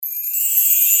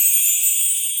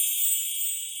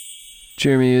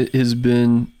Jeremy, it has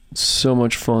been so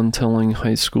much fun telling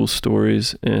high school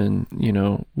stories. And,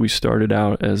 we started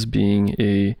out as being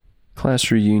a class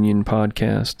reunion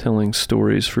podcast telling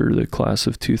stories for the class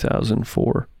of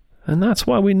 2004. And that's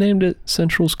why we named it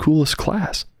Central's Coolest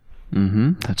Class.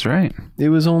 That's right. It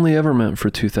was only ever meant for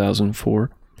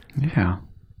 2004. Yeah.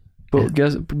 But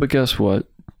guess what?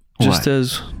 Just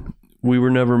as we were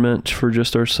never meant for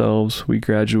just ourselves, we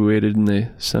graduated and they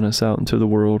sent us out into the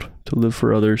world to live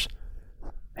for others.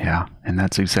 Yeah, and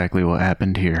that's exactly what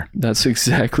happened here. That's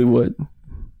exactly what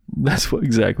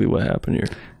happened here.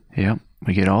 Yep.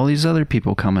 We get all these other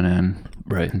people coming in,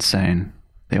 right, and saying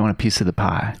they want a piece of the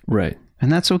pie. Right.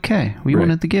 And that's okay. We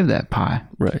wanted to give that pie.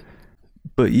 Right.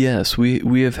 But yes,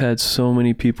 we have had so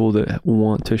many people that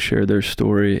want to share their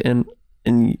story, and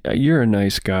you're a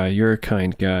nice guy, you're a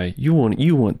kind guy. You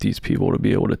want these people to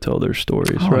be able to tell their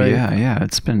stories, right? Yeah.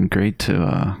 It's been great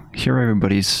to hear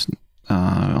everybody's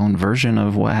own version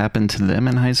of what happened to them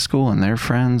in high school and their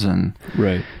friends, and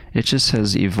right. It just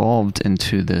has evolved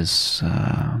into this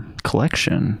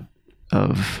collection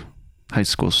of high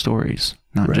school stories,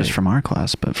 not just from our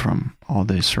class, but from all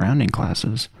the surrounding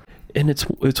classes. And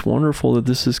it's wonderful that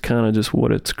this is kind of just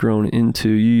what it's grown into.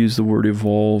 You use the word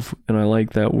evolve, and I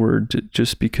like that word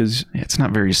just because... It's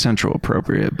not very Central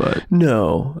appropriate, but...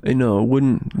 No, it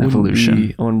wouldn't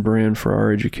be on brand for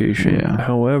our education. Yeah.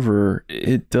 However,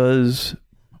 it does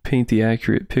paint the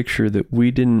accurate picture that we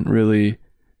didn't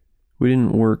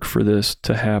work for this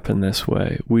to happen this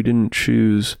way. We didn't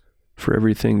choose for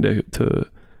everything to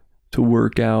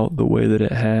work out the way that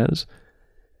it has.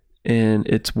 And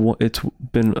it's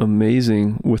been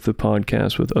amazing with the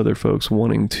podcast, with other folks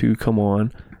wanting to come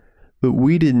on. But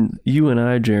you and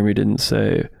I, Jeremy, didn't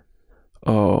say,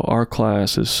 oh, our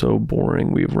class is so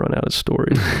boring, we've run out of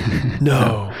stories.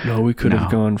 No, we could have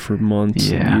gone for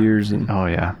months and years and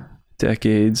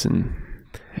decades. And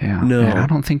and I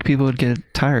don't think people would get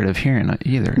tired of hearing it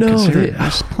either. No,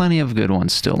 there's plenty of good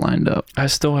ones still lined up. I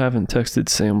still haven't texted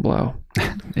Sam Blau.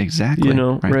 Exactly.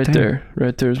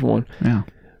 Right there's one. Yeah.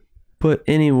 But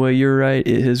anyway, you're right.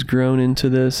 It has grown into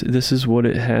this. This is what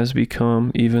it has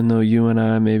become, even though you and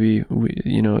I,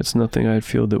 it's nothing I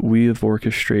feel that we have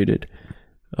orchestrated.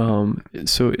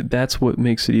 So that's what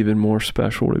makes it even more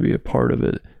special to be a part of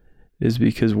it, is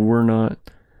because we're not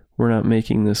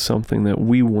making this something that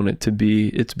we want it to be.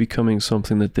 It's becoming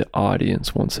something that the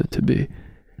audience wants it to be.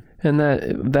 And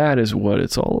that is what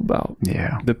it's all about.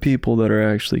 Yeah. The people that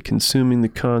are actually consuming the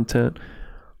content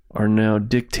are now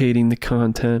dictating the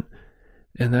content.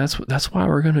 And that's why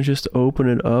we're going to just open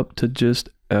it up to just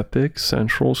epic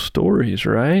Central stories,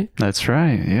 right? That's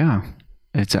right. Yeah.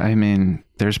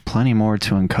 There's plenty more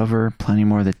to uncover, plenty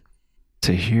more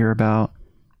to hear about.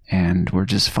 And we're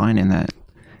just finding that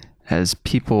as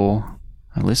people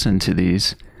listen to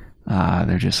these,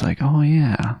 they're just like, oh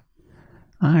yeah,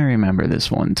 I remember this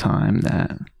one time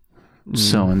that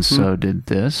so-and-so did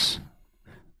this.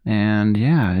 And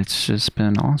yeah, it's just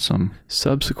been awesome.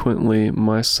 Subsequently,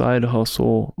 my side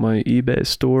hustle, my eBay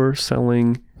store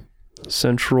selling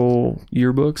Central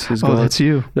yearbooks has gone. That's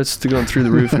you. That's gone through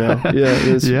the roof now. Yeah, it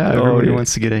is. Yeah, everybody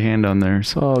wants to get a hand on there.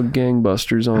 So. Oh,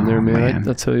 gangbusters on there, man.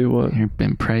 I'll tell you what. You've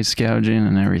been price gouging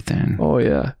and everything. Oh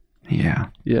yeah. Yeah.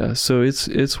 Yeah. So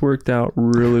it's worked out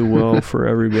really well for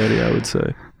everybody, I would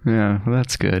say. Yeah, well,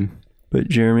 that's good. But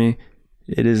Jeremy,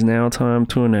 it is now time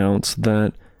to announce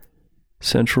that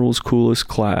Central's Coolest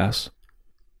Class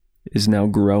is now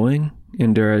growing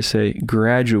and, dare I say,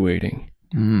 graduating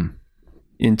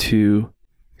into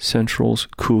Central's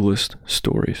Coolest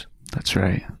Stories. That's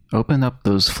right. Open up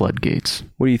those floodgates.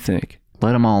 What do you think?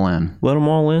 Let them all in. Let them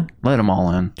all in? Let them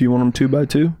all in. Do you want them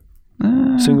 2x2?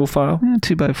 Single file?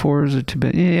 2x4s or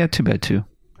 2x... Yeah, 2x2.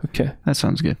 Okay. That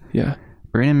sounds good. Yeah.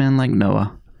 Bring them in like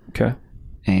Noah. Okay.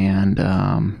 And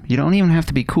you don't even have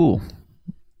to be cool.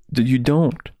 You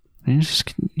don't. You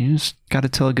just got to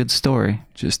tell a good story.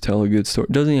 Just tell a good story.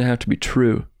 It doesn't even have to be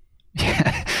true.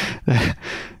 Yeah.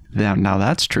 Now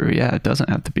that's true. Yeah, it doesn't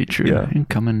have to be true. Yeah. You can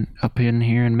come up in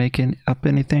here and make up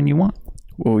anything you want.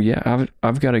 Well, yeah,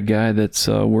 I've got a guy that's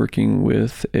working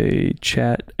with a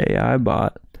chat AI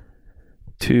bot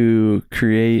to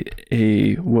create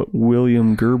what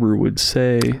William Gerber would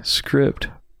say script.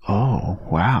 Oh,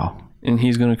 wow. And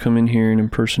he's going to come in here and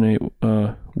impersonate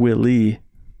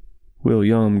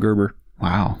William Gerber.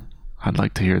 Wow. I'd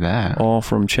like to hear that. All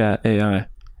from Chat AI,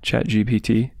 Chat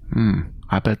GPT.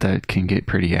 I bet that can get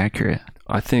pretty accurate.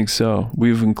 I think so.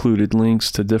 We've included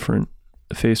links to different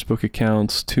Facebook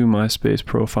accounts, to MySpace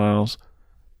profiles.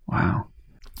 Wow.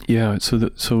 Yeah,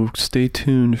 so stay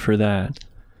tuned for that.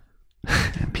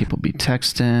 And people be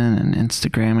texting and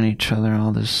Instagramming each other,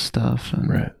 all this stuff. And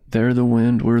right. they're the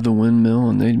wind, we're the windmill,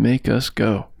 and they make us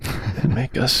go. They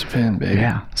make us spin, baby.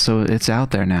 Yeah. So it's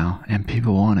out there now, and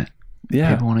people want it.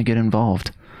 Yeah. People want to get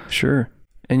involved. Sure.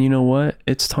 And you know what?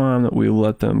 It's time that we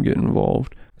let them get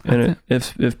involved. And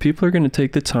if people are going to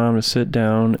take the time to sit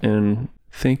down and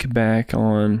think back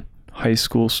on high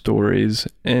school stories,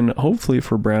 and hopefully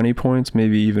for brownie points,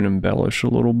 maybe even embellish a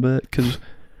little bit, because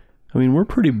I mean, we're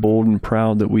pretty bold and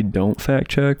proud that we don't fact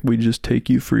check. We just take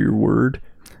you for your word.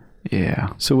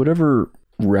 Yeah. So whatever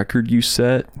record you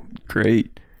set,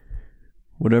 great.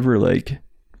 Whatever, like,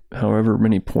 however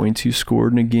many points you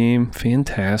scored in a game,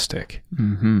 fantastic.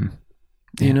 Mm-hmm.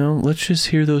 You Yeah. know, let's just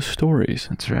hear those stories.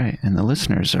 That's right. And the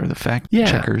listeners are the fact Yeah.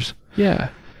 checkers. Yeah.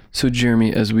 So,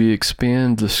 Jeremy, as we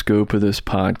expand the scope of this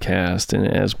podcast and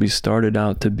as we started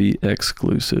out to be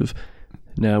exclusive,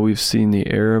 now we've seen the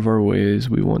error of our ways.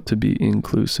 We want to be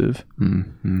inclusive.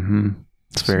 Mm-hmm.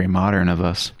 It's very modern of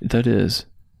us. That is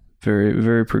very,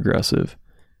 very progressive.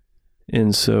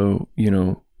 And so, you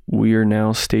know, we are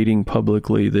now stating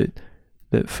publicly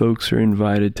that folks are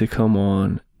invited to come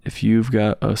on. If you've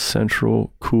got a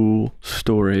central, cool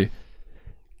story,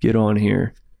 get on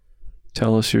here.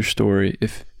 Tell us your story.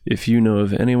 If you know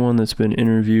of anyone that's been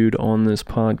interviewed on this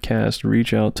podcast,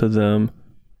 reach out to them.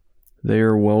 They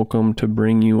are welcome to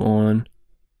bring you on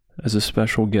as a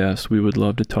special guest. We would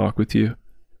love to talk with you.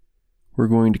 We're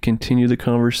going to continue the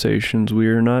conversations. We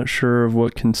are not sure of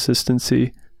what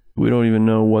consistency. We don't even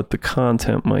know what the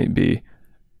content might be.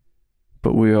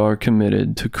 But we are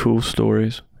committed to cool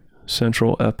stories,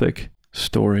 central epic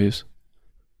stories.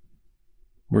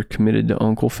 We're committed to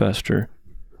Uncle Fester.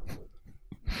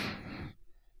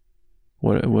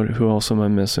 Who else am I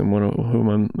missing?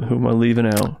 Who am I leaving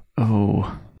out?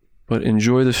 Oh, But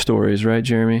enjoy the stories, right,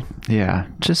 Jeremy? yeah.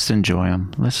 Just enjoy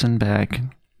them. Listen back.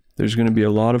 There's going to be a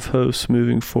lot of hosts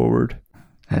moving forward.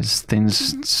 As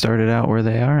things started out where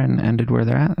they are and ended where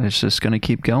they're at, it's just going to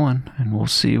keep going, and we'll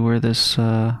see where this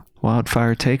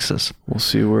wildfire takes us. We'll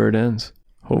see where it ends.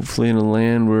 Hopefully in a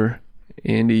land where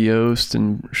Andy Yost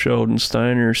and Sheldon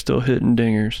Steiner are still hitting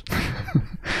dingers.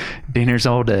 Diners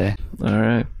all day. All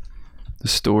right. The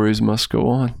stories must go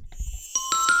on.